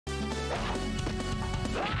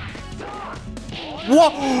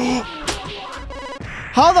What?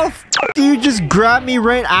 How the f do you just grab me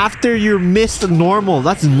right after you missed normal?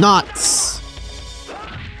 That's nuts.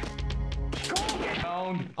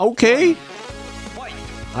 Okay.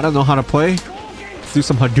 I don't know how to play. Let's do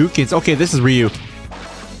some Hadoukens. Okay, this is Ryu.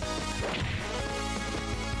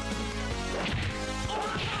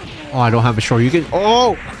 Oh, I don't have a Shoryuken.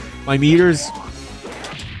 Oh! My meters.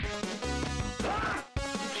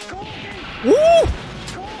 Woo!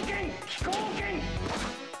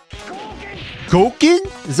 Goken?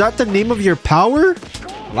 Is that the name of your power?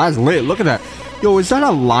 That's lit. Look at that. Yo, is that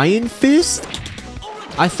a lion fist?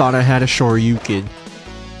 I thought I had a Shoryuken.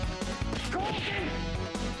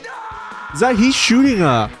 Is that he's shooting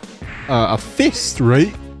a fist,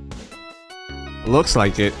 right? Looks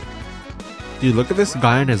like it. Dude, look at this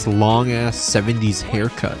guy in his long ass 70s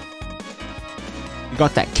haircut. You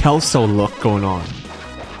got that Kelso look going on.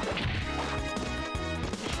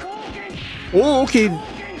 Oh, okay.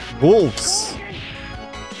 Wolves.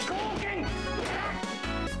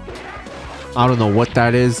 I don't know what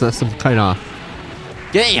that is. That's some kind of...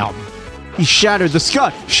 Damn! He shattered the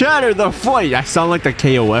sky! Shattered the fight! I sound like the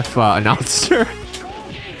KOF announcer.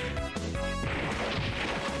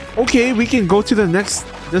 Okay, we can go to the next...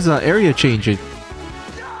 There's an area changing.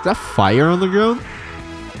 Is that fire on the ground?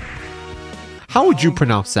 How would you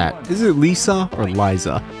pronounce that? Is it Lisa or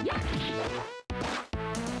Liza?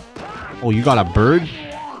 Oh, you got a bird?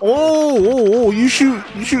 Oh, you shoot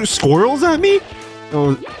squirrels at me?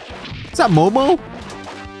 Oh, is that Momo?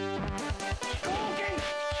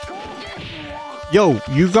 Yo,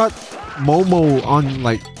 you got Momo on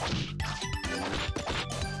like...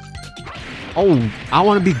 Oh, I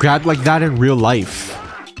want to be grabbed like that in real life.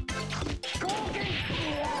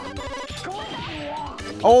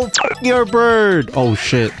 Oh, your bird! Oh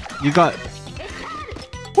shit, you got...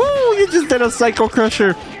 Woo, you just did a Psycho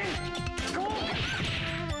Crusher.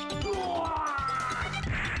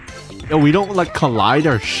 Yo, we don't like collide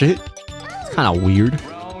our shit. It's kind of weird.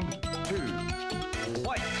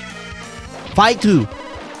 Fight 2.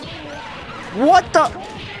 What the?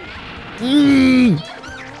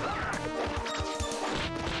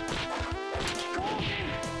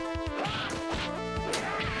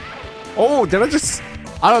 Oh, did I just...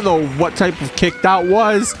 I don't know what type of kick that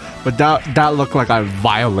was, but that looked like I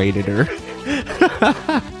violated her.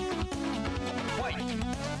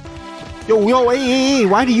 Yo, hey,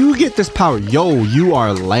 why do you get this power? Yo, you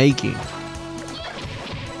are lagging.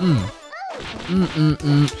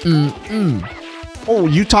 Oh,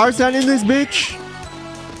 you Tarzan in this bitch?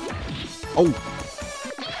 Oh.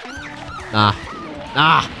 Nah.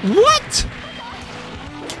 What?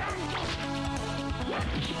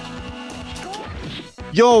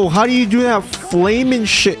 Yo, how do you do that flaming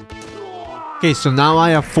shit? Okay, so now I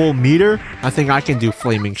have full meter. I think I can do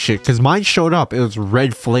flaming shit because mine showed up. It was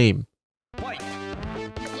red flame.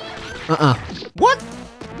 What?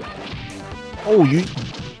 Oh, you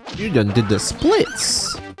done did the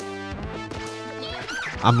splits.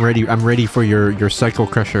 I'm ready for your Psycho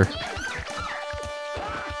Crusher.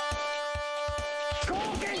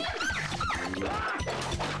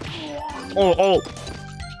 Oh.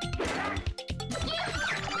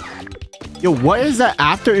 Yo, what is that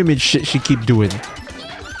after image shit she keep doing?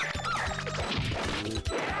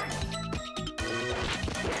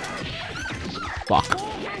 Fuck.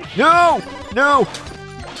 No!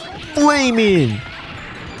 Flaming!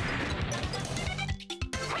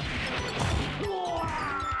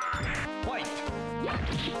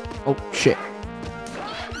 Oh, shit.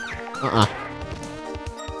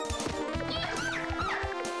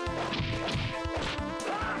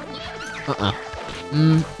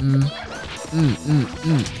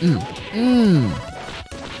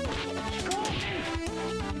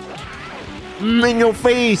 In your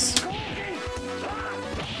face!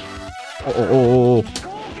 Oh.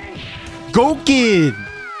 Goken!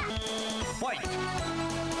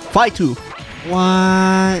 Fight 2.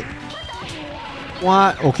 What?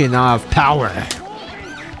 Okay, now I have power.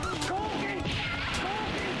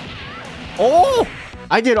 Oh!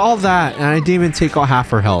 I did all that and I didn't even take out half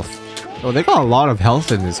her health. Oh, they got a lot of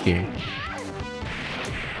health in this game.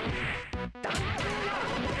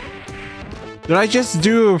 Did I just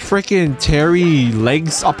do a freaking Terry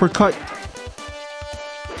legs uppercut?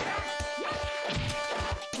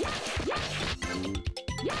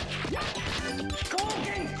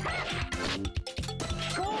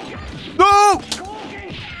 No!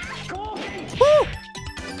 Woo!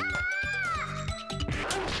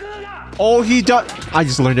 Oh, he does. I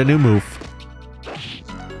just learned a new move.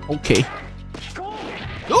 Okay.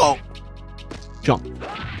 Oh! Jump.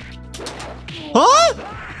 Huh?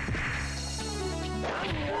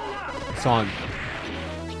 Son.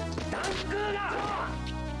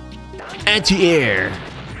 Anti-air.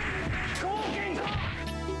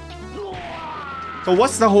 So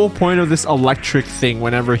what's the whole point of this electric thing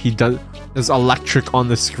whenever he does electric on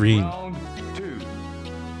the screen?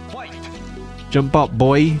 Jump up,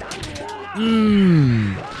 boy.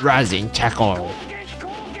 Rising tackle.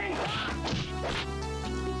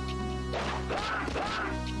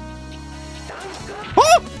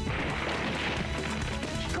 Oh!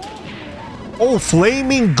 Oh,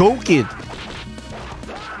 flaming Gokin.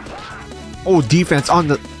 Oh, defense on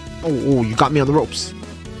the... Oh, you got me on the ropes.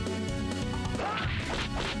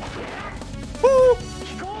 Woo!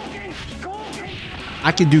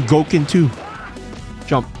 I can do Gokin too.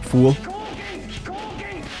 Jump, fool.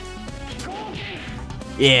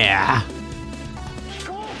 Yeah.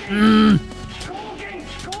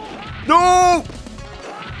 No! No!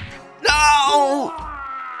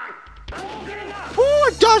 Oh,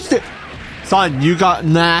 I dodged it. Son, you got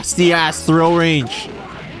nasty ass throw range.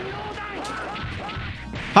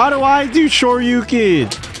 How do I do Shoryuken?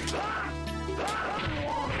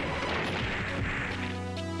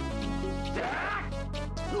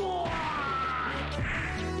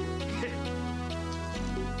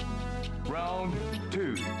 Round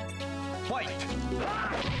 2. Fight.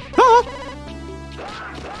 Huh?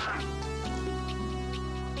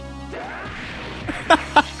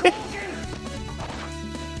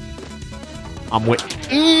 I'm with.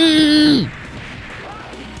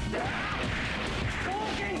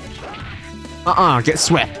 Get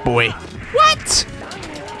swept, boy. What?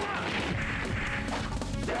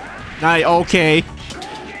 Nah, okay.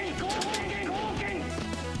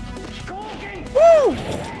 Woo!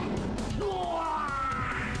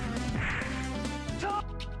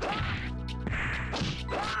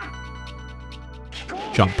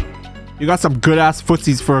 Jump. You got some good ass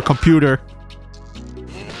footsies for a computer.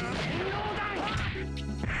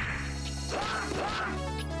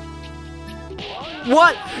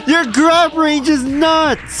 What? Your grab range is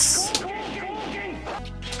nuts!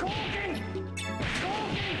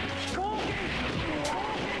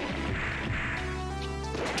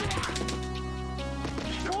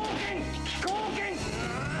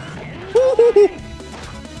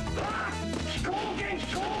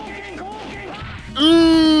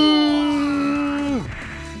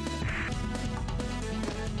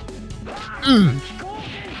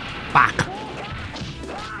 Back.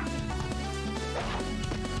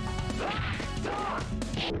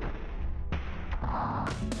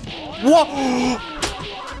 What?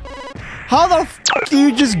 How the f do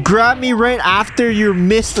you just grab me right after you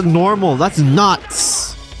missed normal? That's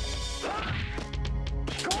nuts.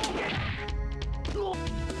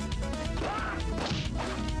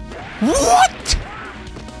 What?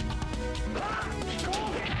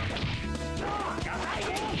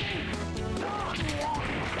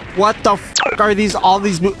 What the f are these? All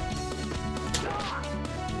these moves?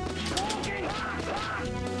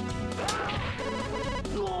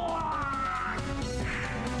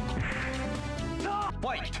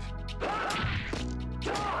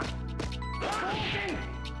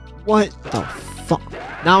 What the fuck?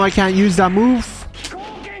 Now I can't use that move?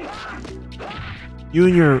 You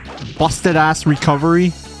and your busted ass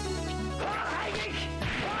recovery?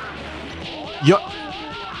 Yo.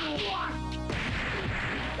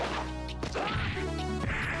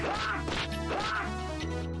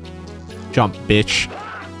 Jump, bitch.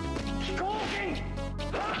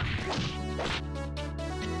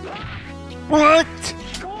 What?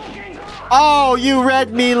 Oh, you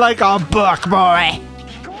read me like a book, boy.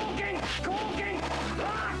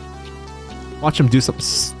 Watch him do some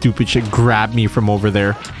stupid shit. Grab me from over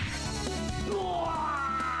there.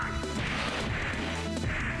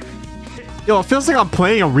 Yo, it feels like I'm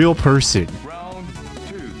playing a real person. Round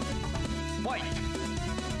 2. Fight.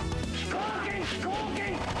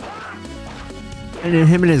 And then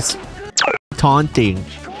him and his taunting.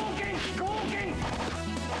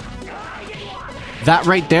 That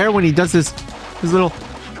right there when he does his little...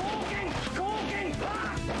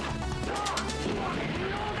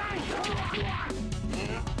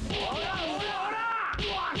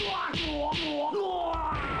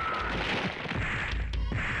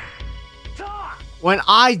 When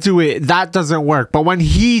I do it, that doesn't work. But when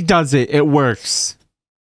he does it, it works.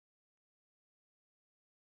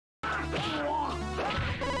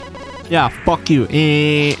 Yeah, fuck you.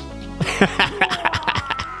 Okay,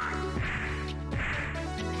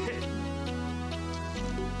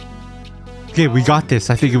 we got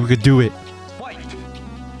this. I think we could do it.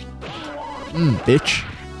 Bitch.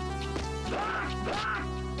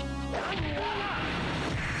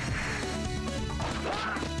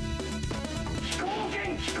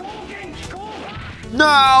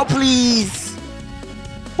 No, please.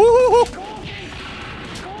 Woo-hoo-hoo.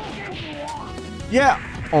 Yeah.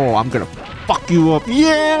 Oh, I'm gonna fuck you up.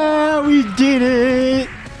 Yeah, we did it.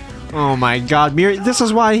 Oh my god, mirror. This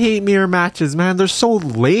is why I hate mirror matches, man. They're so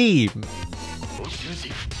lame.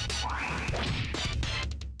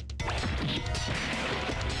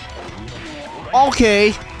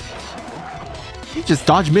 Okay. You just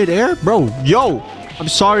dodged mid-air? Bro, yo. I'm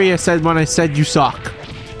sorry I said when I said you suck.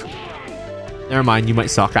 Never mind, you might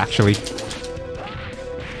suck, actually.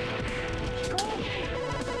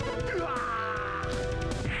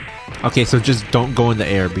 Okay, so just don't go in the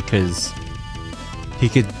air because he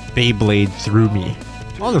could Beyblade through me.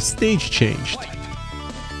 Oh, the stage changed.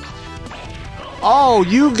 Oh,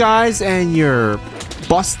 you guys and your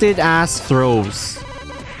busted ass throws.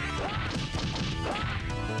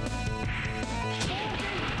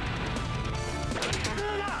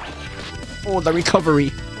 Oh, the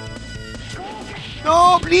recovery.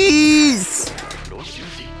 No, please.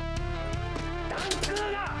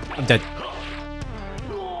 I'm dead.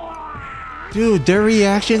 Dude, their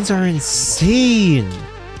reactions are insane.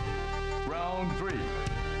 Round 3.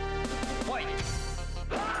 Fight.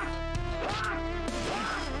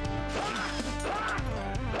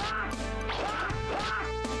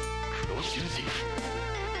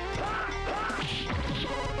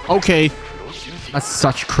 Okay. That's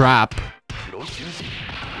such crap.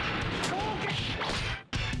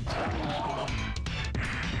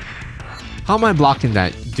 How am I blocking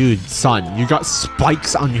that? Dude, son, you got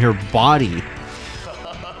spikes on your body.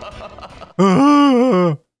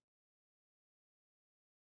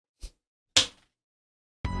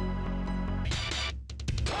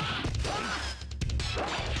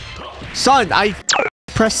 Son, I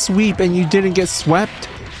pressed sweep and you didn't get swept?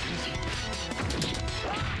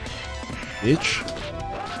 Bitch.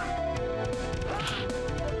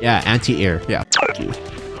 Yeah, anti-air. Yeah, fuck you.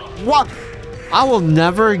 What? I will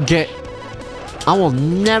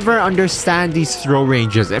never understand these throw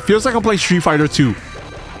ranges. It feels like I'm playing Street Fighter 2.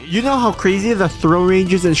 You know how crazy the throw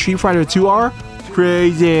ranges in Street Fighter 2 are?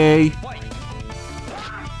 Crazy.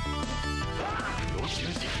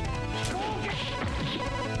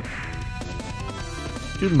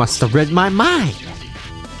 Dude must have read my mind.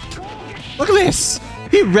 Look at this.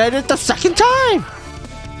 He read it the second time.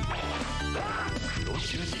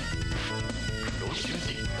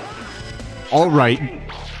 All right.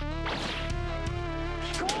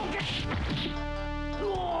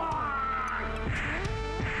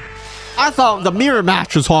 I thought the mirror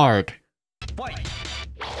match was hard.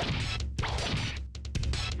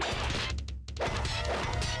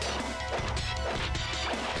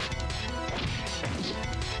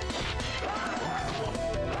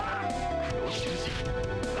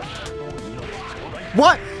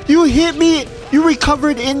 What? You hit me? You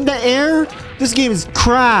recovered in the air? This game is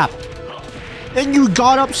crap. And you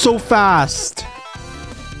got up so fast.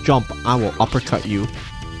 Jump. I will uppercut you.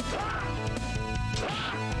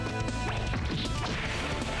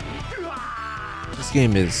 This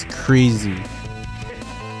game is crazy.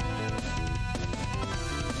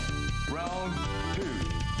 Round 2.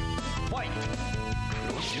 Fight.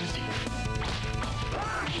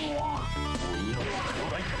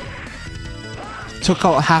 Took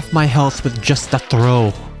out half my health with just a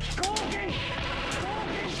throw.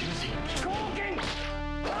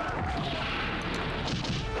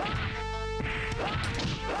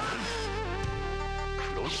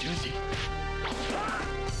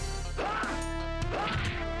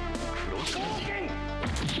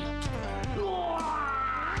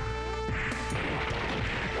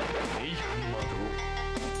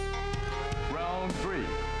 Round 3.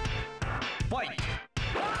 Fight.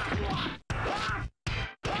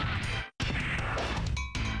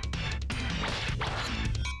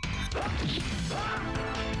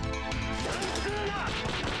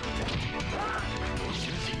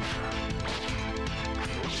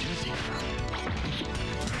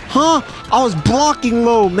 Huh? I was blocking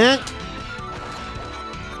low, man.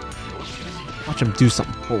 Watch him do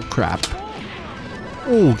something. Oh, crap.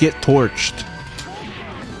 Oh, get torched.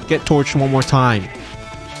 Get torched one more time.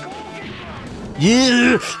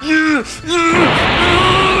 Yeah! Yeah! Yeah!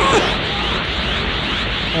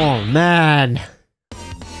 Oh, man.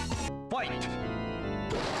 Fight.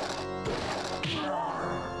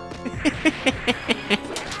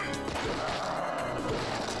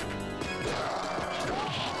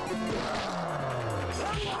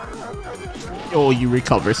 Oh, you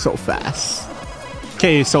recover so fast.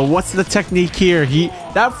 Okay, so what's the technique here?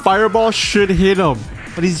 That fireball should hit him,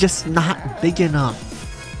 but he's just not big enough.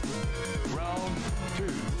 Round 2.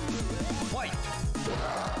 Fight.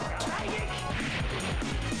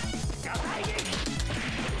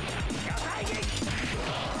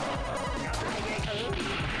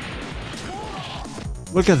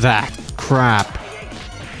 Look at that crap.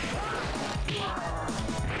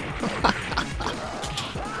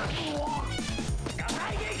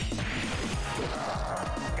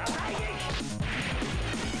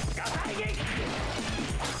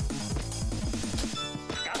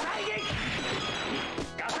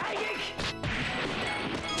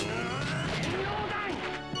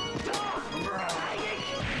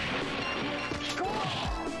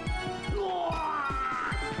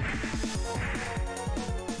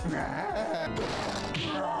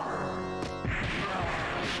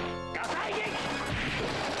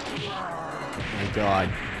 My God.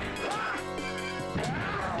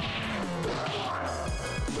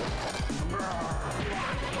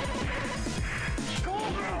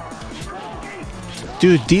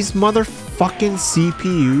 Dude, these motherfucking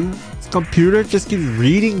CPU, this computer just keeps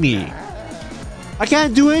reading me. I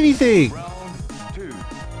can't do anything. Round 2.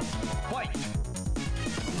 Fight.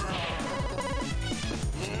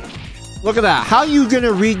 Look at that. How you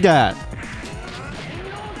gonna read that?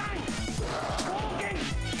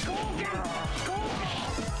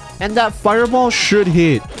 And that fireball should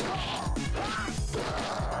hit.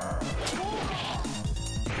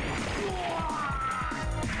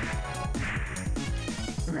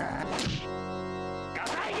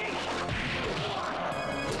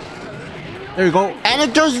 There you go. And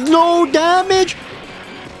it does no damage.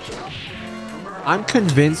 I'm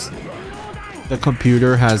convinced the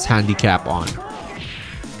computer has handicap on.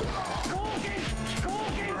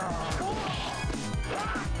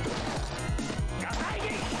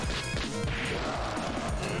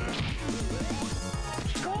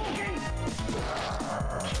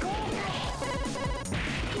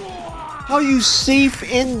 How are you safe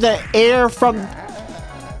in the air from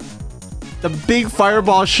the big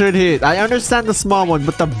fireball should hit? I understand the small one,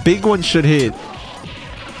 but the big one should hit.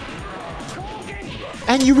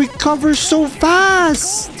 And you recover so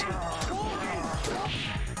fast.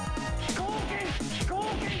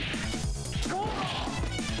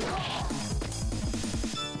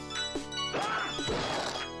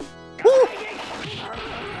 Woo!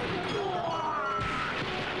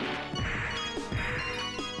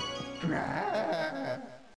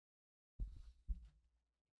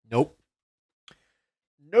 Nope.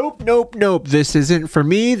 Nope, nope, nope. This isn't for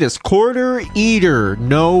me. This quarter eater.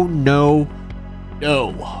 No, no,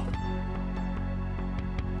 no.